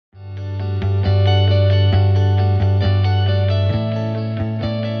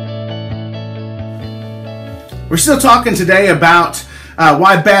We're still talking today about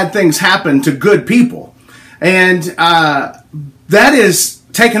why bad things happen to good people. And that is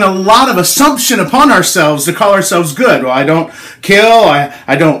taking a lot of assumption upon ourselves to call ourselves good. Well, I don't kill,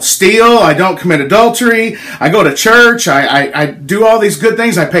 I don't steal, I don't commit adultery, I go to church, I do all these good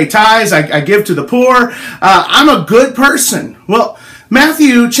things, I pay tithes, I give to the poor, I'm a good person. Well,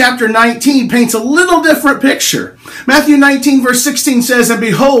 Matthew chapter 19 paints a little different picture. Matthew 19 verse 16 says, "And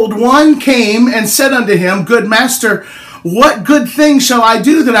behold, one came and said unto him, Good master, what good thing shall I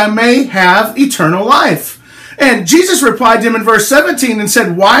do that I may have eternal life? And Jesus replied to him in verse 17 and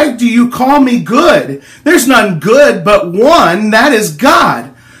said, Why do you call me good? There's none good but one, that is God.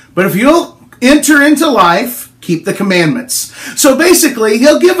 But if you'll enter into life, keep the commandments." So basically,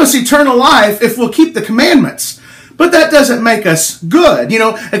 he'll give us eternal life if we'll keep the commandments. But that doesn't make us good. You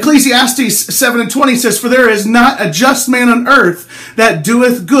know, Ecclesiastes 7:20 says, "For there is not a just man on earth that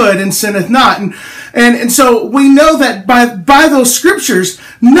doeth good and sinneth not." And so we know that by those scriptures,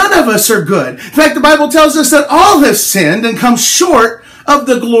 none of us are good. In fact, the Bible tells us that all have sinned and come short of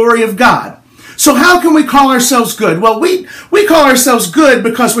the glory of God. So how can we call ourselves good? Well, we call ourselves good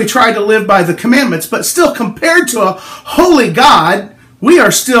because we try to live by the commandments, but still compared to a holy God, we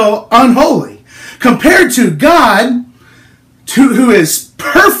are still unholy. Compared to God, who is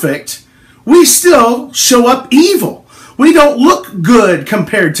perfect, we still show up evil. We don't look good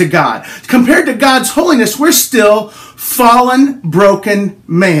compared to God. Compared to God's holiness, we're still fallen, broken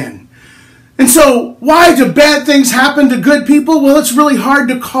man. And so, why do bad things happen to good people? Well, it's really hard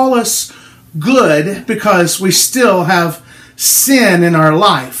to call us good because we still have sin in our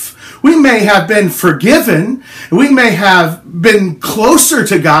life. We may have been forgiven. We may have been closer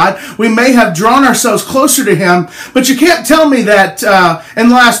to God. We may have drawn ourselves closer to Him. But you can't tell me that in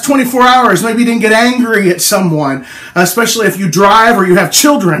the last 24 hours, maybe you didn't get angry at someone, especially if you drive or you have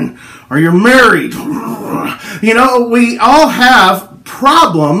children or you're married. You know, we all have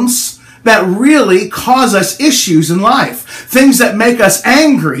problems that really cause us issues in life. Things that make us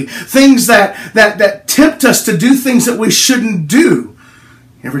angry. Things that tempt us to do things that we shouldn't do.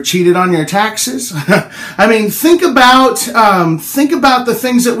 Ever cheated on your taxes? I mean, think about the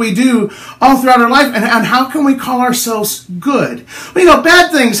things that we do all throughout our life, and how can we call ourselves good? Well, you know,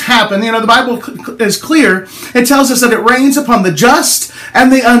 bad things happen. You know, the Bible is clear. It tells us that it rains upon the just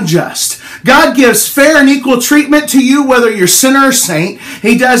and the unjust. God gives fair and equal treatment to you, whether you're sinner or saint.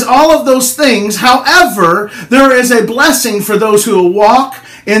 He does all of those things. However, there is a blessing for those who will walk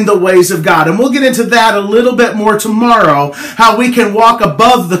in the ways of God. And we'll get into that a little bit more tomorrow, how we can walk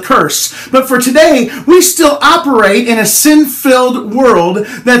above the curse. But for today, we still operate in a sin-filled world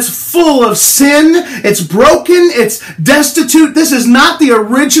that's full of sin. It's broken. It's destitute. This is not the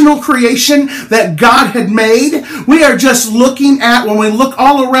original creation that God had made. We are just looking at, when we look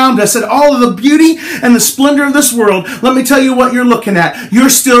all around us at all of the beauty and the splendor of this world, let me tell you what you're looking at. You're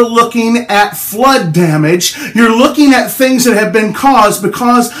still looking at flood damage. You're looking at things that have been caused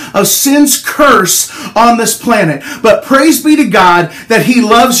because of sin's curse on this planet. But praise be to God that He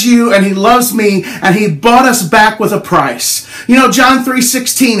loves you and He loves me and He bought us back with a price. You know, John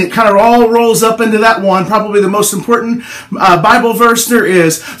 3:16, it kind of all rolls up into that one, probably the most important Bible verse there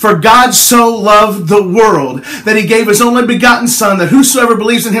is. "For God so loved the world that He gave His only begotten Son, that whosoever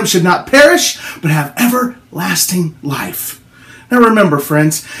believes in Him should not perish, but have everlasting life." Now remember,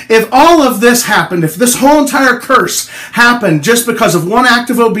 friends, if all of this happened, if this whole entire curse happened just because of one act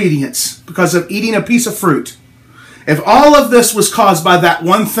of obedience, because of eating a piece of fruit, if all of this was caused by that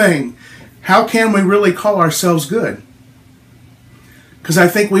one thing, how can we really call ourselves good? Because I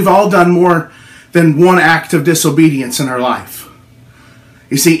think we've all done more than one act of disobedience in our life.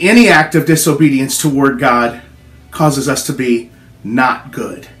 You see, any act of disobedience toward God causes us to be not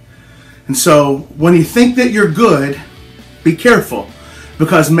good. And so when you think that you're good, be careful,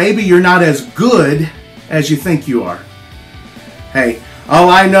 because maybe you're not as good as you think you are. Hey, all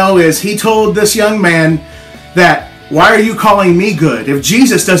I know is He told this young man that, "Why are you calling me good? If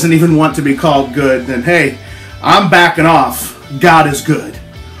Jesus doesn't even want to be called good, then hey, I'm backing off. God is good.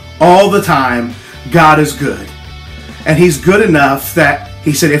 All the time, God is good." And He's good enough that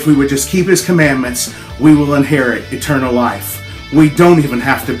He said if we would just keep His commandments, we will inherit eternal life. We don't even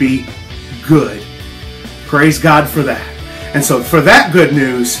have to be good. Praise God for that. And so for that good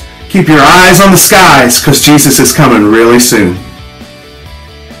news, keep your eyes on the skies, because Jesus is coming really soon.